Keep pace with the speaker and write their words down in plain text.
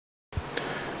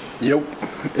Yep,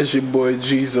 it's your boy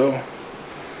Jizo,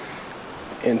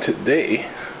 and today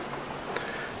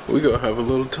we're gonna have a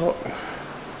little talk.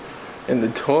 And the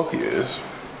talk is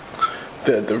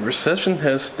that the recession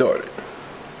has started.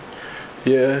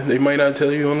 Yeah, they might not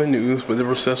tell you on the news, but the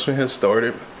recession has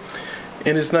started,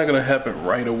 and it's not gonna happen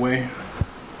right away.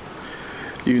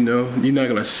 You know, you're not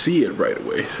gonna see it right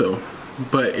away. So,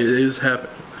 but it is happening.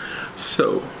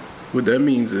 So, what that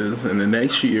means is, in the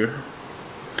next year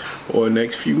or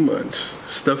next few months,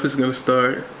 stuff is gonna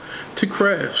start to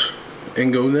crash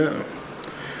and go down.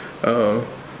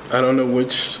 I don't know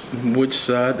which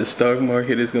side the stock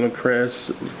market is gonna crash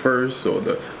first, or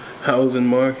the housing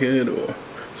market, or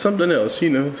something else, you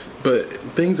know. But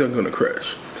things are gonna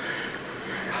crash.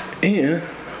 And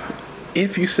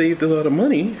if you saved a lot of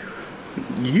money,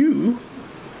 you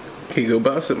can go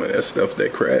buy some of that stuff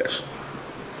that crashed.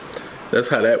 That's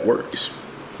how that works.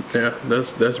 Yeah,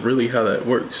 that's really how that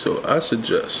works. So I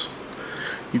suggest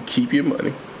you keep your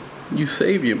money, you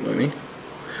save your money.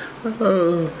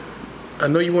 I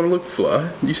know you want to look fly.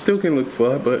 You still can look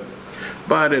fly, but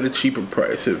buy it at a cheaper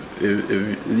price. If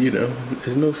you know,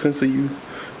 there's no sense of you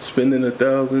spending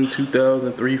 $1,000,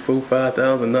 $2,000, $3,000, $4,000,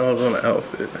 $5,000 on an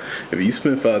outfit. If you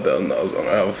spend $5,000 on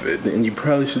an outfit, then you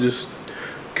probably should just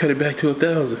cut it back to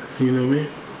 $1,000. You know what I mean?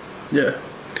 Yeah,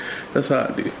 that's how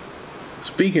I do.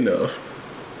 Speaking of,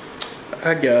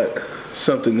 I got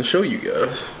something to show you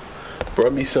guys.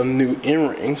 Brought me some new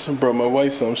earrings. I brought my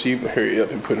wife some. She would hurry up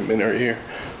and put them in her ear.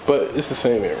 But it's the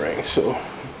same earrings, so.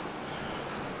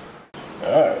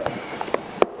 Alright.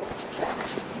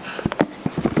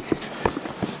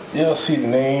 Y'all see the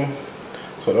name.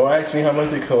 So don't ask me how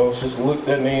much it costs. Just look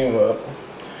that name up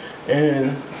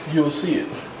and you'll see it.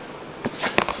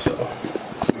 So,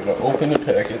 I'm going to open the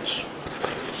package.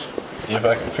 See if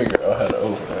I can figure out how to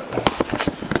open it.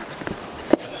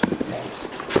 Let's see.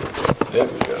 There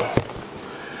we go.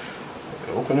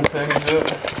 Open the package up.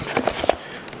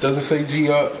 Doesn't say GRI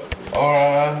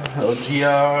or GI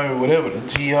or whatever. The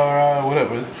GRI or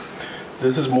whatever.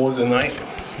 This is moissanite,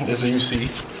 as you see.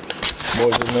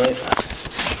 Moissanite.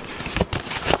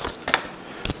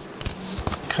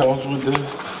 Comes with the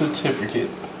certificate.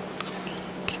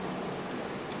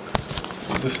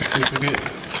 With the certificate,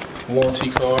 warranty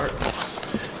card.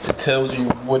 It tells you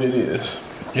what it is.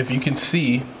 If you can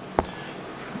see,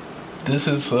 this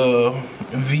is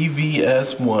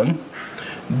VVS1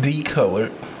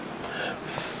 decolored,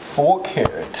 4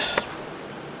 carats.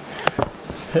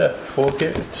 Yeah, 4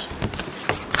 carats.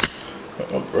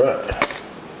 Alright.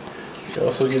 You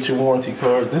also get your warranty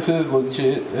card. This is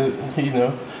legit, you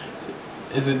know.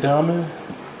 Is it diamond?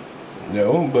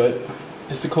 No, but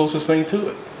it's the closest thing to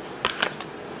it.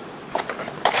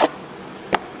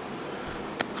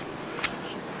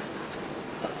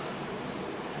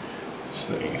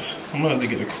 I'm gonna have to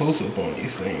get a close-up on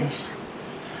these things.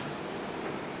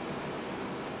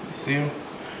 You see them?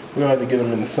 We're gonna have to get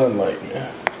them in the sunlight, man.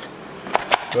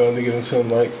 We're gonna have to get them in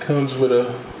sunlight. Comes with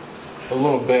a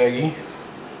little baggie.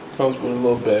 Comes with a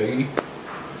little baggie.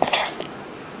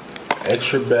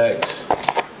 Extra bags.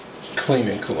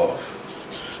 Cleaning cloth.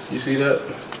 You see that?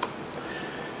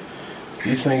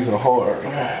 These things are hard.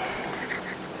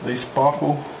 They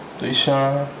sparkle. They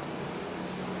shine.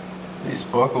 They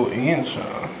sparkle and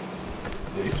shine.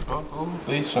 They sparkle,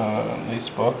 they shine. They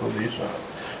sparkle, they shine.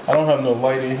 I don't have no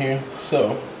light in here,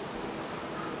 so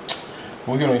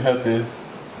we're gonna have to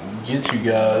get you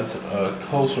guys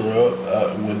closer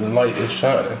up when the light is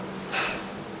shining.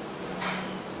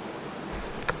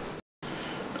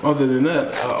 Other than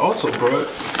that, I also brought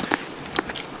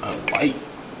a light.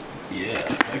 Yeah,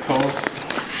 that costs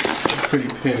a pretty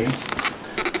penny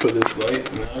for this light.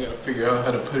 Now I gotta figure out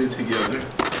how to put it together.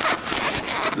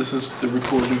 This is to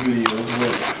record the videos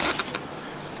with.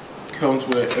 Comes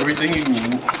with everything you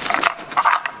need.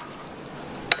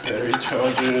 Battery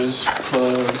chargers,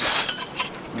 plugs,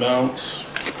 mounts.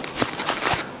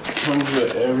 Comes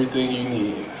with everything you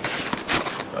need.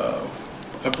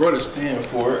 I brought a stand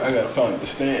for it. I gotta find the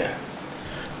stand.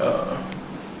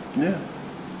 Yeah.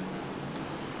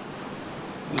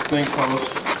 This thing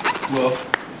costs, well,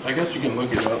 I guess you can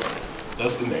look it up.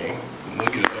 That's the name.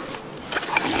 Look it up.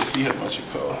 You see how much it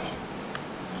costs.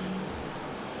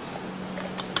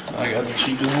 I got the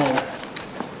cheapest one.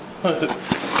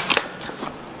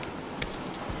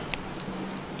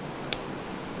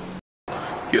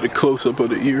 Get a close-up of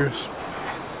the ears.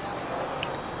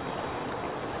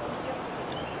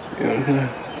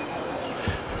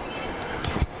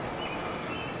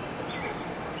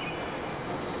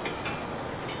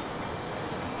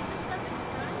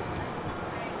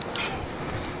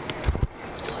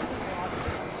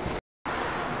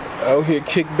 Out here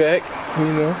kick back, you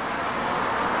know.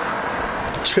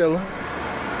 chilling.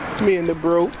 Me and the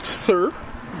bro, sir.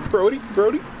 Brody.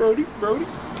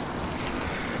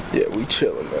 Yeah, we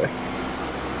chilling, man.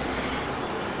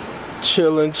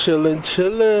 Chilling.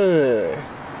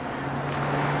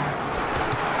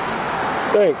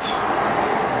 Thanks.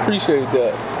 Appreciate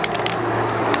that.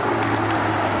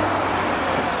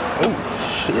 Oh,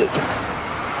 shit.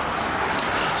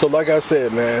 So like I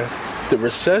said, man, the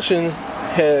recession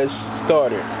has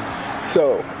started.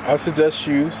 So I suggest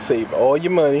you save all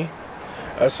your money.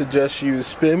 I suggest you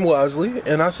spend wisely,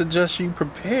 and I suggest you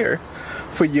prepare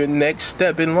for your next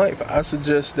step in life. I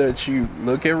suggest that you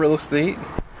look at real estate,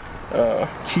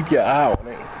 keep your eye on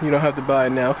it. You don't have to buy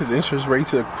it now because interest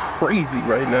rates are crazy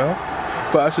right now.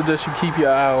 But I suggest you keep your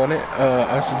eye on it.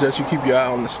 I suggest you keep your eye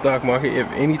on the stock market.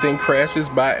 If anything crashes,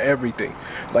 buy everything.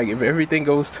 Like if everything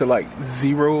goes to like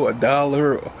 $0, $1,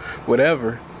 or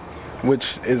whatever,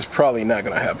 which is probably not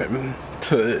gonna happen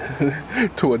to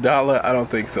 $1. I don't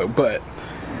think so. But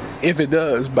if it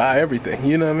does, buy everything.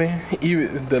 You know what I mean?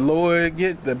 Even the lower it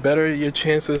get, the better your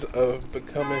chances of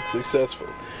becoming successful.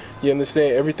 You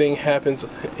understand? Everything happens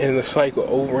in a cycle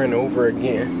over and over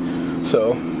again.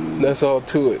 So that's all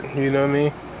to it. You know what I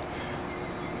mean?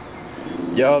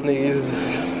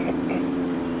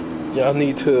 Y'all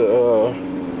need to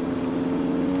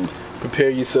prepare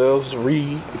yourselves.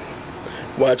 Read.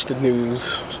 Watch the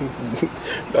news.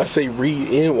 I say read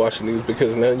and watch the news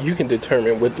because now you can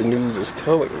determine what the news is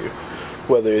telling you,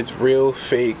 whether it's real,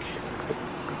 fake.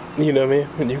 You know what I mean?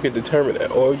 And you can determine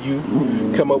that, or you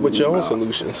come up with your own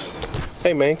solutions.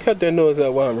 Hey man, cut that noise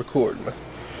out while I'm recording, man.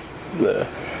 Yeah.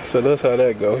 So that's how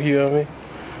that go. You know what I mean?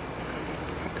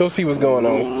 Go see what's going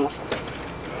on.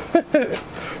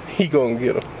 He gonna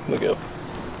get him. Look at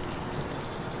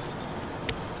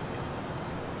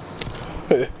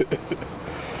him.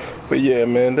 But yeah,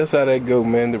 man, that's how that go,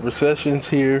 man. The recession's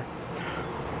here,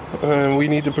 and we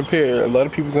need to prepare. A lot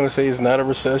of people are gonna say it's not a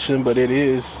recession, but it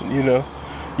is. You know,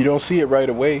 you don't see it right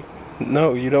away.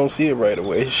 No, you don't see it right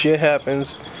away. Shit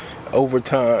happens over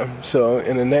time. So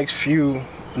in the next few,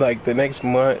 like the next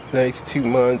month, next 2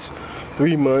 months,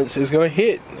 3 months, it's gonna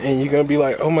hit, and you're gonna be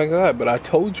like, oh my God, but I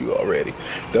told you already.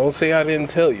 Don't say I didn't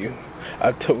tell you.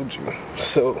 I told you.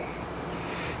 So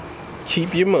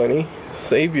keep your money,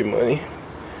 save your money.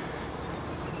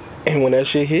 And when that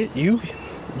shit hit, you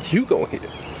gonna hit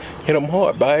them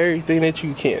hard. Buy everything that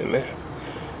you can, man.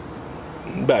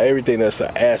 Buy everything that's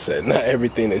an asset, not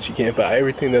everything that you can't buy.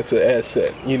 Everything that's an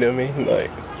asset, you know what I mean?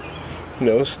 Like, you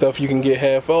know, stuff you can get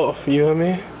half off, you know what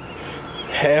I mean?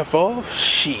 Half off?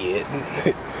 Shit.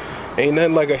 Ain't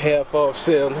nothing like a half off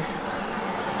sale.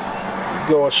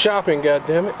 Going shopping,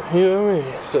 goddammit, you know what I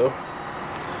mean? So,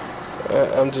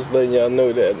 I'm just letting y'all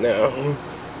know that now.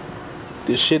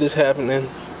 This shit is happening.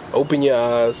 Open your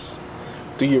eyes,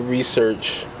 do your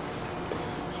research,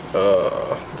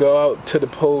 go out to the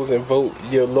polls and vote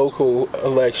your local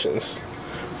elections.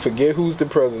 Forget who's the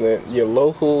president. Your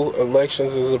local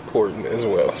elections is important as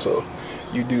well, so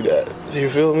you do that. You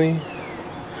feel me?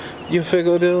 You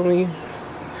figure me?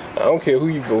 I don't care who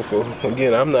you vote for.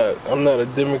 Again, I'm not a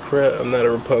Democrat. I'm not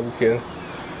a Republican.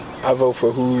 I vote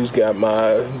for who's got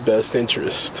my best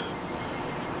interest.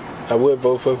 I would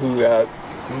vote for who got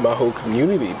my whole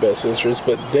community best interest,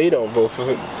 but they don't vote for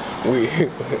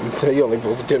they only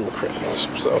vote for Democrats.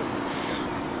 So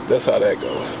that's how that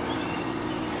goes.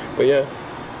 But yeah,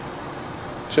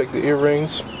 check the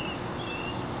earrings,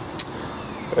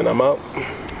 and I'm out.